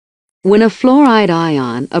When a fluoride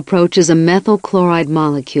ion approaches a methyl chloride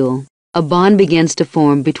molecule, a bond begins to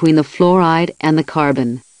form between the fluoride and the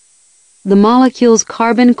carbon. The molecule's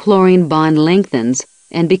carbon-chlorine bond lengthens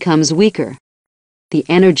and becomes weaker. The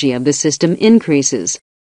energy of the system increases.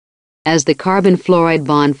 As the carbon-fluoride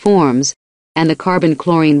bond forms and the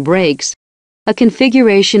carbon-chlorine breaks, a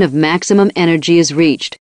configuration of maximum energy is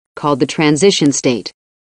reached, called the transition state.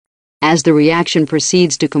 As the reaction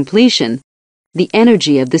proceeds to completion, the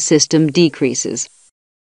energy of the system decreases.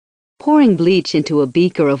 Pouring bleach into a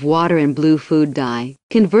beaker of water and blue food dye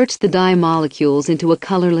converts the dye molecules into a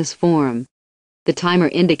colorless form. The timer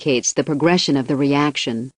indicates the progression of the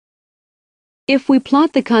reaction. If we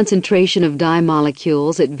plot the concentration of dye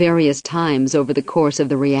molecules at various times over the course of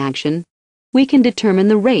the reaction, we can determine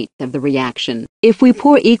the rate of the reaction. If we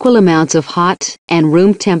pour equal amounts of hot and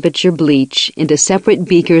room temperature bleach into separate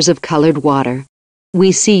beakers of colored water,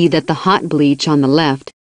 we see that the hot bleach on the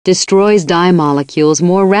left destroys dye molecules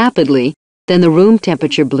more rapidly than the room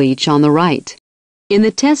temperature bleach on the right. In the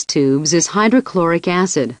test tubes is hydrochloric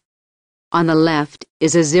acid. On the left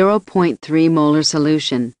is a 0.3 molar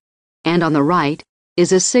solution, and on the right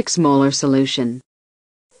is a 6 molar solution.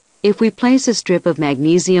 If we place a strip of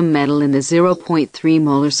magnesium metal in the 0.3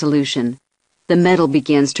 molar solution, the metal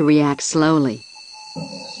begins to react slowly.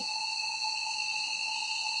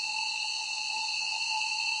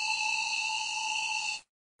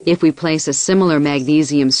 If we place a similar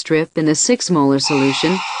magnesium strip in the 6 molar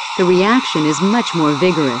solution, the reaction is much more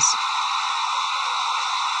vigorous.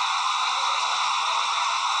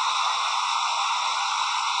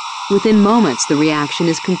 Within moments, the reaction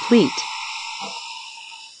is complete.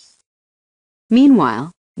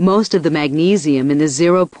 Meanwhile, most of the magnesium in the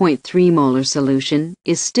 0.3 molar solution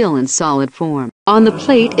is still in solid form. On the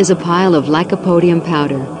plate is a pile of lycopodium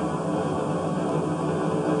powder.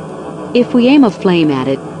 If we aim a flame at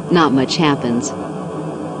it, not much happens.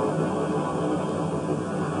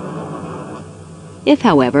 If,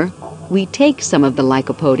 however, we take some of the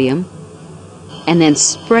lycopodium and then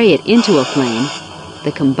spray it into a flame,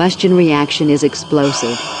 the combustion reaction is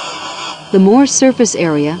explosive. The more surface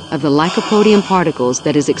area of the lycopodium particles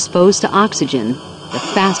that is exposed to oxygen, the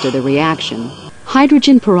faster the reaction.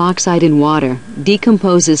 Hydrogen peroxide in water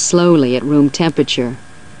decomposes slowly at room temperature.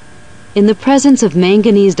 In the presence of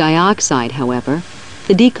manganese dioxide, however,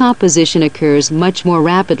 the decomposition occurs much more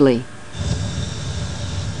rapidly.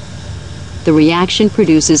 The reaction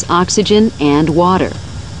produces oxygen and water.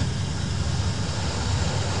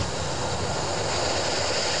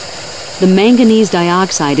 The manganese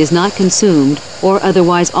dioxide is not consumed or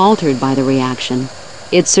otherwise altered by the reaction.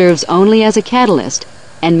 It serves only as a catalyst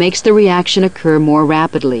and makes the reaction occur more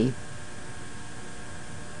rapidly.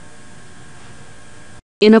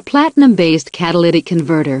 In a platinum-based catalytic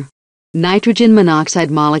converter, nitrogen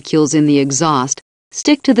monoxide molecules in the exhaust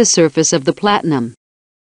stick to the surface of the platinum.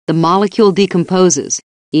 The molecule decomposes,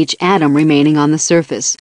 each atom remaining on the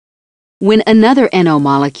surface. When another NO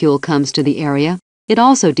molecule comes to the area, it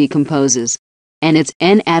also decomposes, and its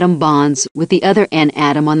N atom bonds with the other N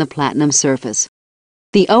atom on the platinum surface.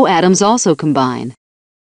 The O atoms also combine.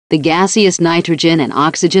 The gaseous nitrogen and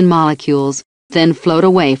oxygen molecules then float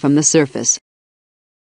away from the surface.